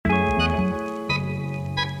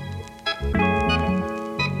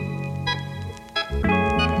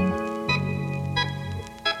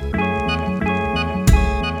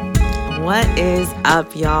What is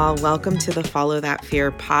up, y'all? Welcome to the Follow That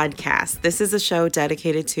Fear podcast. This is a show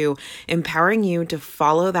dedicated to empowering you to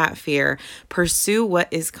follow that fear, pursue what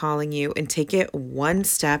is calling you, and take it one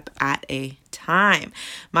step at a time.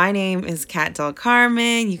 My name is Kat Del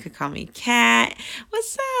Carmen. You could call me Kat.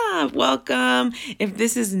 What's up? Welcome. If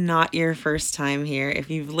this is not your first time here, if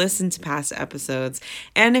you've listened to past episodes,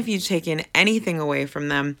 and if you've taken anything away from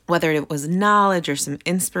them, whether it was knowledge or some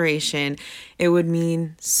inspiration, it would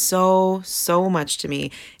mean so much to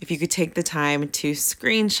me if you could take the time to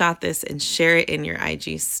screenshot this and share it in your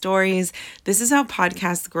IG stories. This is how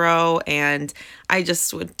podcasts grow, and I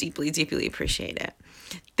just would deeply appreciate it.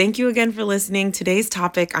 Thank you again for listening. Today's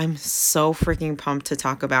topic I'm so freaking pumped to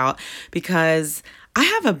talk about because I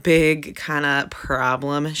have a big kind of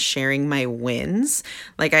problem sharing my wins.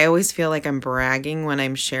 Like, I always feel like I'm bragging when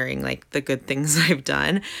I'm sharing like the good things I've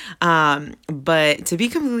done. But to be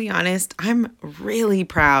completely honest, I'm really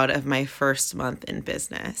proud of my first month in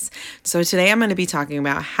business. So today I'm going to be talking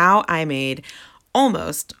about how I made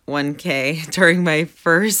almost 1K during my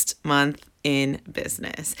first month in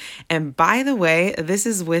business. And by the way, this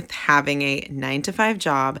is with having a 9-to-5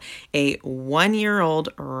 job, a 1-year-old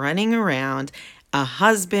running around, a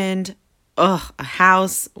husband, a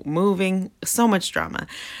house, moving, so much drama.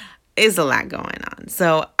 Is a lot going on.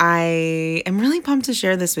 So I am really pumped to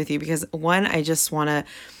share this with you because one, I just want to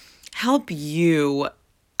help you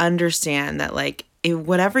understand that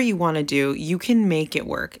whatever you want to do, you can make it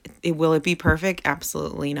work. Will it be perfect?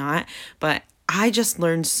 Absolutely not. But I just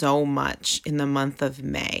learned so much in the month of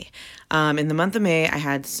May. In the month of May, I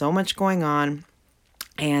had so much going on,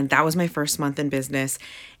 and that was my first month in business.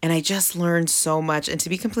 And I just learned so much. And to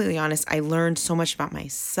be completely honest, I learned so much about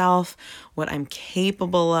myself, what I'm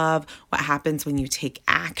capable of, what happens when you take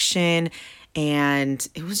action. And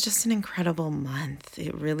it was just an incredible month.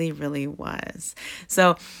 It really was.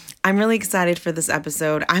 So I'm really excited for this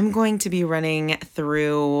episode. I'm going to be running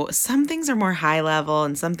through some things are more high level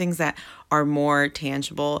and some things that are more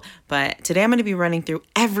tangible. But today I'm going to be running through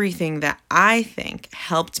everything that I think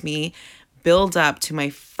helped me build up to my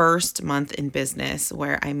first month in business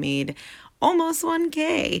where I made almost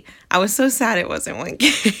 1K. I was so sad it wasn't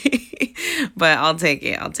 1K, but I'll take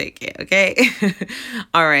it. Okay.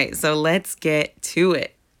 All right. So let's get to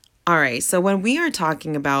it. All right. So when we are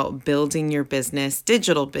talking about building your business,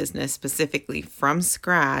 digital business specifically from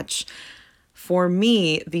scratch, for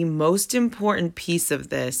me, the most important piece of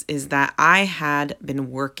this is that I had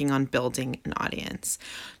been working on building an audience.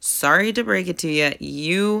 Sorry to break it to you,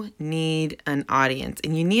 you need an audience,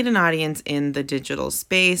 and you need an audience in the digital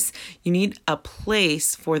space. You need a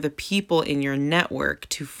place for the people in your network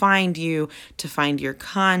to find you, to find your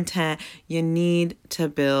content. You need to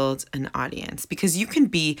build an audience because you can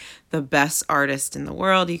be the best artist in the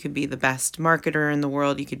world. You could be the best marketer in the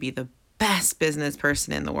world. You could be the best business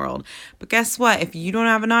person in the world. But guess what? If you don't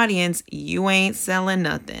have an audience, you ain't selling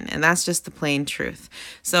nothing. And that's just the plain truth.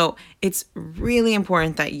 So it's really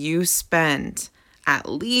important that you spend at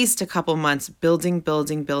least a couple months building,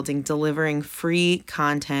 delivering free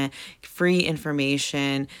content, free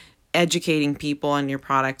information, educating people on your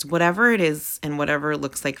product, whatever it is and whatever it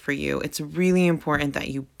looks like for you. It's really important that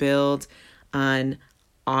you build an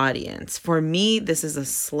audience. For me, this is a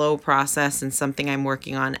slow process and something I'm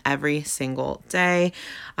working on every single day.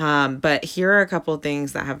 But here are a couple of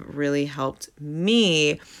things that have really helped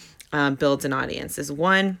me build an audience. Is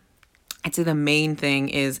one, I'd say the main thing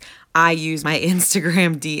is I use my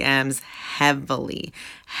Instagram DMs heavily.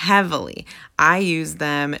 I use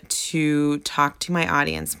them to talk to my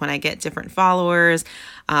audience when I get different followers.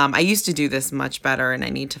 I used to do this much better and I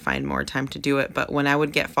need to find more time to do it. But when I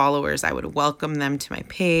would get followers, I would welcome them to my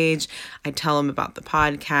page. I'd tell them about the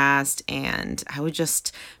podcast and I would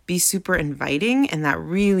just be super inviting. And that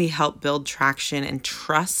really helped build traction and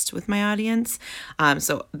trust with my audience.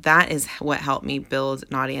 So that is what helped me build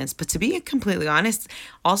an audience. But to be completely honest,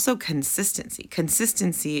 also consistency.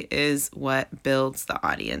 Consistency is what builds the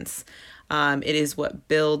audience. It is what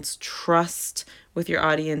builds trust with your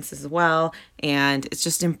audience as well. And it's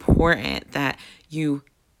just important that you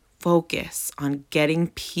focus on getting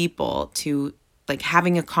people to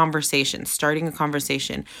having a conversation, starting a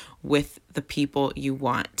conversation with the people you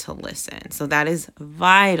want to listen. So that is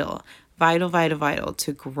vital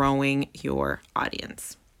to growing your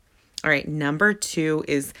audience. All right, number 2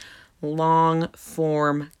 is long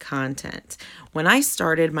form content. When I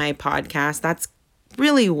started my podcast, that's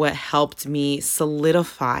really what helped me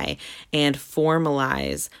solidify and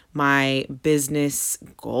formalize my business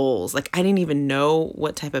goals. Like, I didn't even know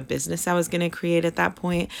what type of business I was going to create at that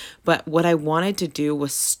point, but what I wanted to do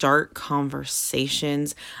was start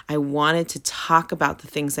conversations. I wanted to talk about the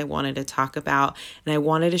things I wanted to talk about, and I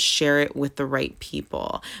wanted to share it with the right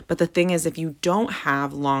people. But the thing is, if you don't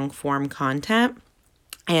have long form content,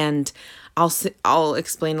 and I'll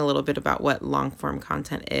explain a little bit about what long form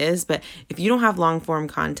content is, but if you don't have long form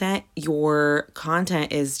content, your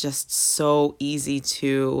content is just so easy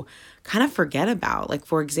to kind of forget about. Like,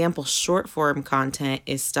 for example, short form content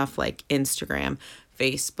is stuff like Instagram,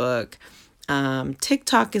 Facebook,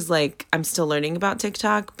 TikTok is like, I'm still learning about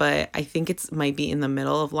TikTok, but I think it's might be in the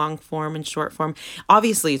middle of long form and short form.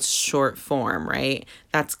 Obviously, it's short form, right?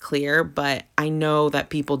 That's clear, but I know that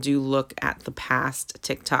people do look at the past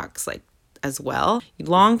TikToks like as well.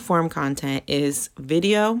 Long form content is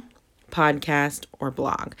video, podcast, or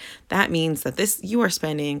blog. That means that you are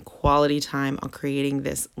spending quality time on creating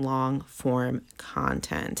this long form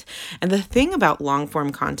content. And the thing about long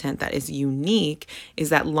form content that is unique is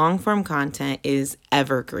that long form content is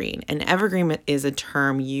evergreen. And evergreen is a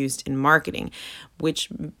term used in marketing, which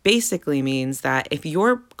basically means that if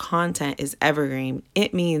your content is evergreen,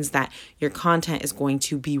 it means that your content is going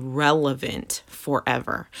to be relevant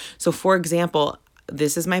forever. So for example,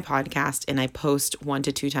 this is my podcast and I post 1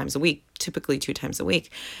 to 2 times a week, typically 2 times a week.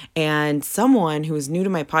 And someone who is new to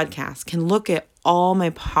my podcast can look at all my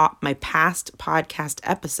past podcast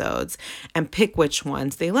episodes and pick which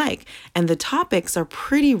ones they like. And the topics are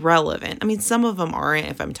pretty relevant. I mean, some of them aren't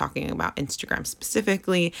if I'm talking about Instagram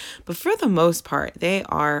specifically, but for the most part, they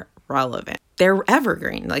are relevant. They're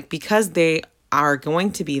evergreen, like because they are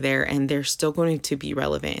going to be there and they're still going to be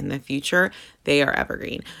relevant in the future, they are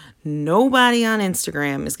evergreen. Nobody on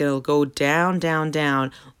Instagram is going to go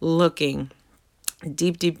down, looking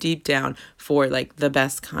deep down for like the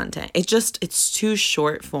best content. It's too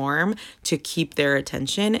short form to keep their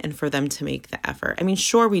attention and for them to make the effort. I mean,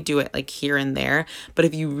 sure, we do it like here and there, but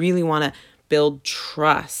if you really want to build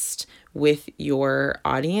trust with your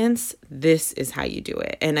audience, this is how you do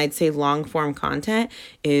it. And I'd say long form content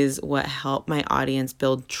is what helped my audience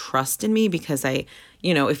build trust in me because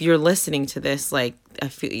if you're listening to this, like,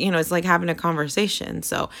 it's like having a conversation.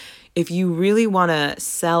 So if you really want to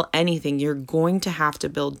sell anything, you're going to have to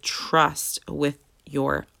build trust with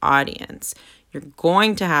your audience. You're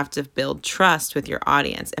going to have to build trust with your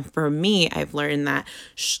audience. And for me, I've learned that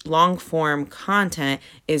long form content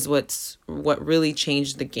is what really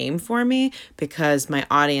changed the game for me because my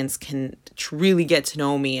audience can really get to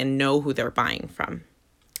know me and know who they're buying from.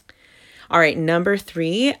 All right, number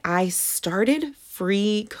 3, I started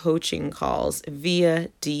free coaching calls via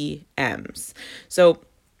DMs. So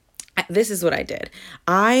this is what I did.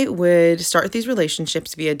 I would start these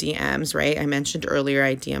relationships via DMs, right? I mentioned earlier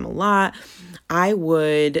I DM a lot. I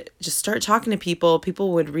would just start talking to people.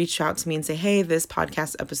 People would reach out to me and say, hey, this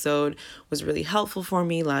podcast episode was really helpful for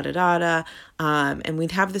me, la da da da. And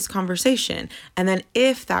we'd have this conversation. And then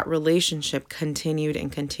if that relationship continued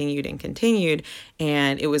and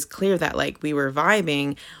it was clear that like we were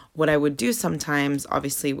vibing, what I would do sometimes,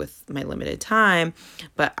 obviously with my limited time,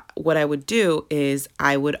 but what I would do is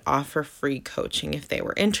I would offer free coaching if they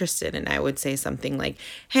were interested. And I would say something like,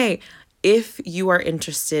 hey, if you are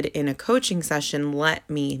interested in a coaching session, let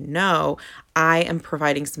me know. I am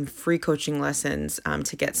providing some free coaching lessons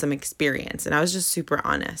to get some experience. And I was just super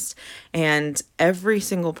honest. And every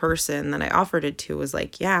single person that I offered it to was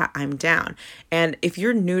like, yeah, I'm down. And if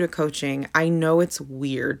you're new to coaching, I know it's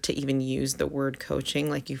weird to even use the word coaching.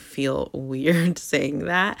 Like you feel weird saying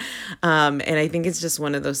that. And I think it's just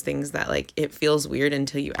one of those things that like it feels weird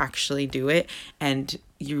until you actually do it and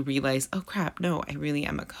you realize, oh crap, no, I really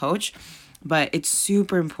am a coach. But it's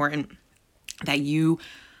super important that you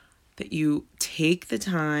take the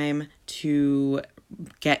time to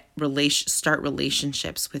start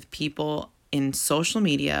relationships with people in social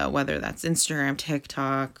media, whether that's Instagram,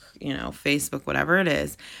 TikTok, Facebook, whatever it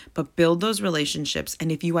is, but build those relationships.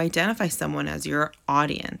 And if you identify someone as your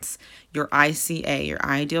audience, your ICA, your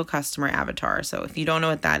ideal customer avatar. So if you don't know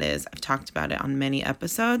what that is, I've talked about it on many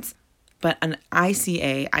episodes. But an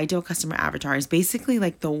ICA, ideal customer avatar, is basically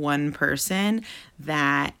like the one person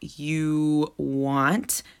that you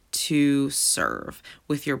want to serve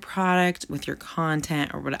with your product, with your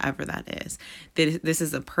content, or whatever that is. This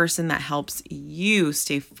is a person that helps you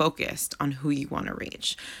stay focused on who you want to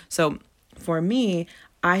reach. So for me,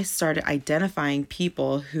 I started identifying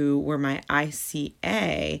people who were my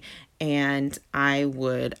ICA and I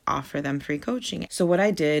would offer them free coaching. So what I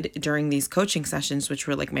did during these coaching sessions, which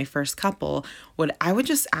were like my first couple, I would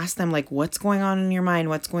just ask them like, what's going on in your mind?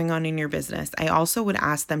 What's going on in your business? I also would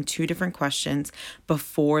ask them 2 different questions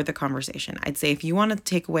before the conversation. I'd say, if you want to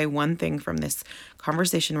take away one thing from this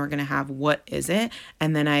conversation we're going to have, what is it?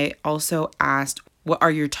 And then I also asked, what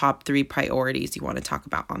are your top 3 priorities you want to talk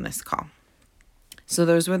about on this call? So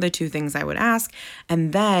those were the 2 things I would ask.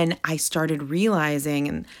 And then I started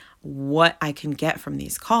realizing what I can get from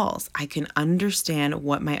these calls. I can understand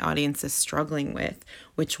what my audience is struggling with,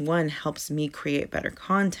 which one helps me create better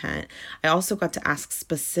content. I also got to ask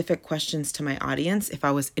specific questions to my audience. If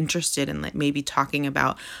I was interested in like maybe talking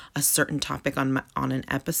about a certain topic on an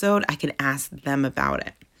episode, I could ask them about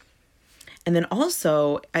it. And then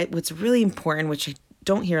also, what's really important, which I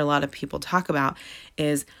don't hear a lot of people talk about,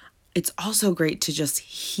 is it's also great to just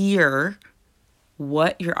hear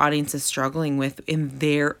what your audience is struggling with in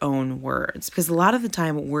their own words. Because a lot of the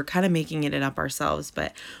time we're kind of making it up ourselves.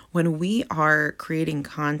 But when we are creating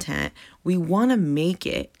content, we want to make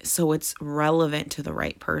it so it's relevant to the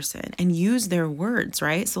right person and use their words,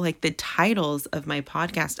 right? So like the titles of my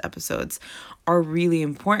podcast episodes are really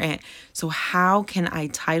important. So how can I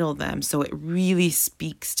title them so it really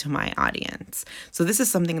speaks to my audience? So this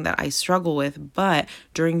is something that I struggle with, but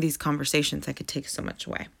during these conversations, I could take so much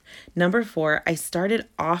away. Number 4, I started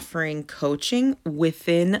offering coaching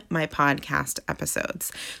within my podcast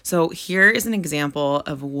episodes. So here is an example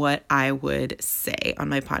of what I would say on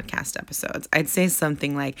my podcast episodes. I'd say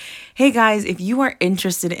something like, hey guys, if you are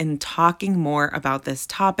interested in talking more about this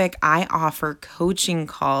topic, I offer coaching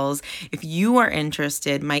calls. If you are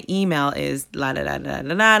interested, my email is la da da da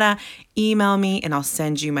da da da. Email me and I'll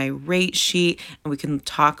send you my rate sheet and we can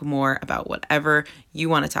talk more about whatever you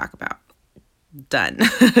want to talk about. Done.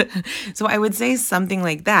 So I would say something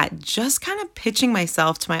like that, just kind of pitching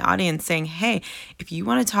myself to my audience saying, hey, if you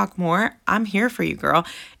want to talk more, I'm here for you, girl.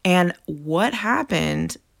 And what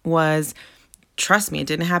happened was, trust me, it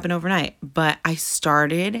didn't happen overnight, but I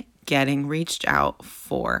started getting reached out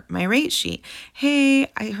for my rate sheet. Hey,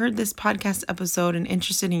 I heard this podcast episode and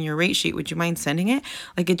interested in your rate sheet. Would you mind sending it?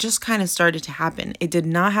 Like it just kind of started to happen. It did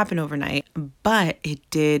not happen overnight, but it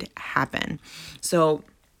did happen. So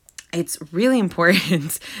it's really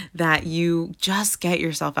important that you just get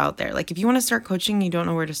yourself out there. Like if you want to start coaching, you don't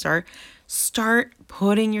know where to start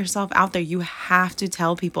putting yourself out there. You have to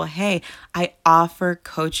tell people, hey, I offer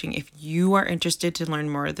coaching. If you are interested to learn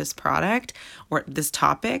more of this product or this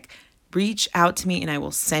topic, reach out to me and I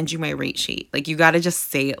will send you my rate sheet. Like you got to just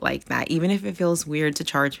say it like that. Even if it feels weird to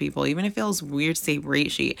charge people, even if it feels weird to say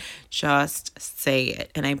rate sheet, just say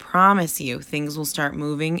it. And I promise you, things will start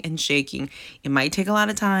moving and shaking. It might take a lot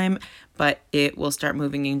of time, but it will start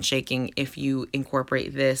moving and shaking if you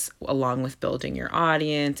incorporate this along with building your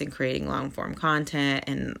audience and creating long form content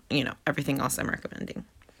and, everything else I'm recommending.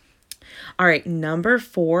 All right, number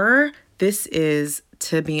 4, this is,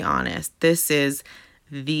 to be honest,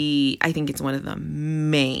 I think it's one of the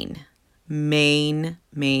main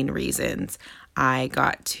reasons I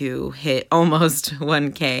got to hit almost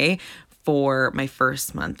 1K for my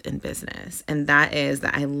first month in business. And that is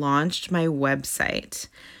that I launched my website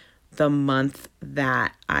the month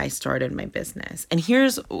that I started my business. And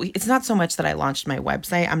it's not so much that I launched my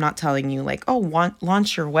website. I'm not telling you like,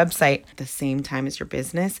 launch your website at the same time as your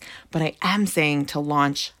business, but I am saying to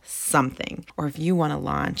launch something. Or if you want to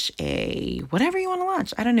launch whatever you want to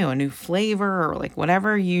launch, I don't know, a new flavor or like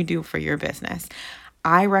whatever you do for your business,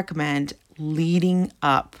 I recommend leading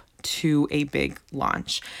up to a big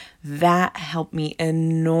launch. That helped me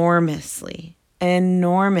enormously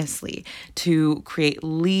to create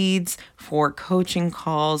leads for coaching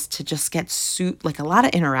calls, to just get like a lot of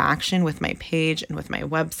interaction with my page and with my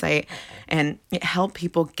website. And it helped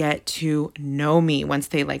people get to know me. Once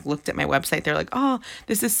they like looked at my website, they're like, oh,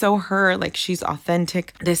 this is so her, like she's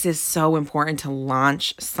authentic. This is so important to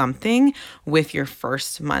launch something with your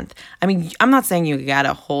first month. I mean, I'm not saying you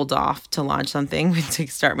gotta hold off to launch something to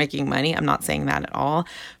start making money. I'm not saying that at all.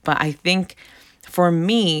 But I think for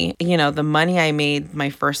me, the money I made my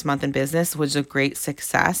first month in business was a great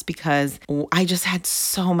success because I just had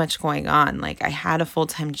so much going on. Like I had a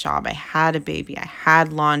full-time job, I had a baby, I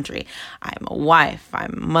had laundry, I'm a wife,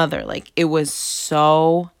 I'm a mother. Like it was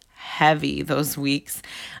so heavy those weeks,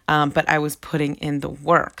 but I was putting in the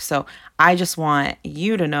work. So I just want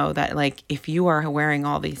you to know that like if you are wearing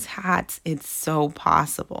all these hats, it's so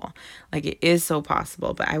possible. Like it is so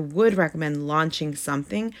possible. But I would recommend launching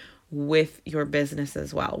something with your business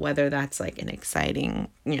as well, whether that's like an exciting,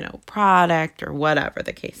 product or whatever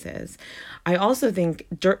the case is. I also think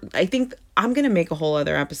I'm going to make a whole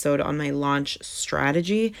other episode on my launch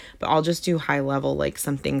strategy, but I'll just do high level, like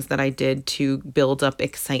some things that I did to build up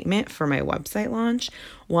excitement for my website launch.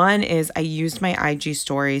 One is I used my IG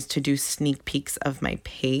stories to do sneak peeks of my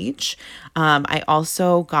page. I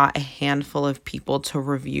also got a handful of people to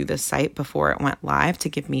review the site before it went live to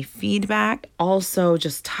give me feedback. Also,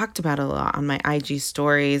 just talked about it a lot on my IG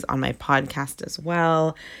stories, on my podcast as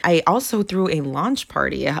well. I also threw a launch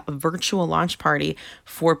party, a virtual launch party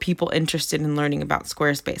for people interested in learning about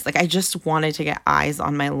Squarespace. Like I just wanted to get eyes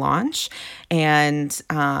on my launch. And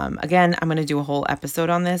again, I'm going to do a whole episode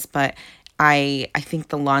on this, but I think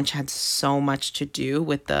the launch had so much to do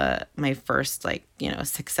with my first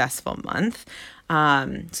successful month.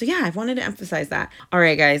 So yeah, I wanted to emphasize that. All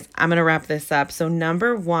right, guys, I'm going to wrap this up. So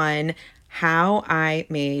number one, how I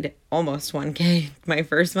made almost 1K my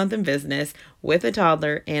first month in business with a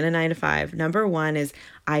toddler and a 9-to-5. Number one is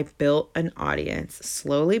I built an audience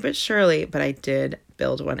slowly but surely, but I did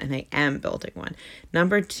build one and I am building one.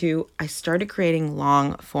 Number two, I started creating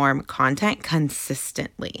long form content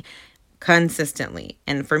consistently. And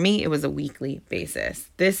for me, it was a weekly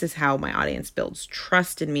basis. This is how my audience builds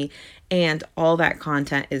trust in me, and all that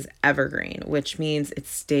content is evergreen, which means it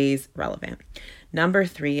stays relevant. Number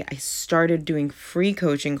three, I started doing free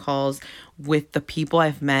coaching calls with the people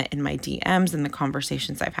I've met in my DMs and the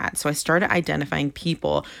conversations I've had. So I started identifying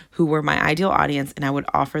people who were my ideal audience, and I would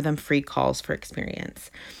offer them free calls for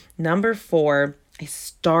experience. Number four, I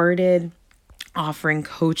started offering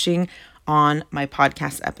coaching on my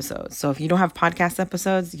podcast episodes. So if you don't have podcast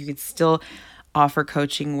episodes, you could still offer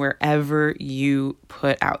coaching wherever you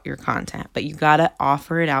put out your content, but you got to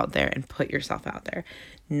offer it out there and put yourself out there.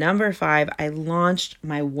 Number five, I launched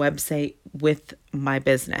my website with my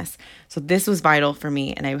business. So this was vital for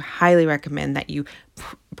me, and I highly recommend that you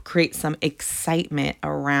create some excitement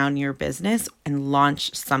around your business and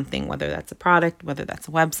launch something, whether that's a product, whether that's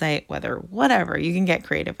a website, whatever, you can get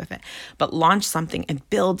creative with it, but launch something and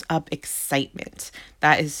build up excitement.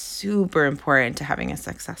 That is super important to having a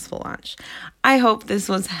successful launch. I hope this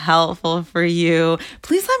was helpful for you.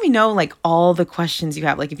 Please let me know all the questions you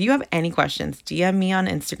have. If you have any questions, DM me on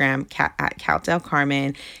Instagram at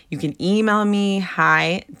CatDelCarmen. You can email me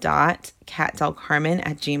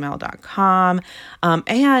hi.catdelcarmen@gmail.com.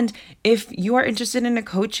 And if you are interested in a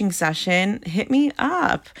coaching session, hit me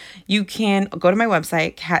up. You can go to my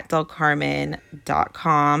website,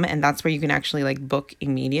 catdelcarmen.com, and that's where you can actually book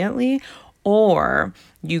immediately. Or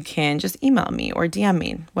you can just email me or DM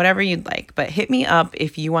me, whatever you'd like. But hit me up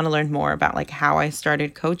if you want to learn more about how I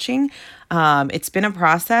started coaching. It's been a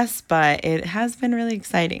process, but it has been really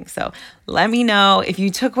exciting. So let me know if you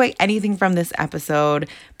took away anything from this episode.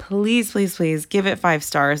 Please, please, please give it 5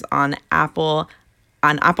 stars on Apple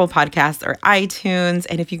Podcasts or iTunes.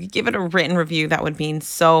 And if you could give it a written review, that would mean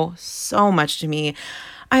so, so much to me.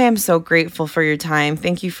 I am so grateful for your time.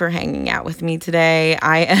 Thank you for hanging out with me today.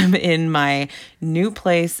 I am in my new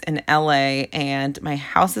place in LA and my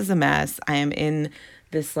house is a mess. I am in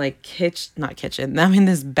this not kitchen. I'm in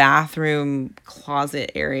this bathroom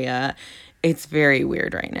closet area. It's very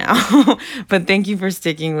weird right now, but thank you for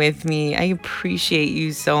sticking with me. I appreciate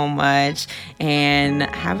you so much and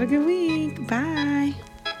have a good week. Bye.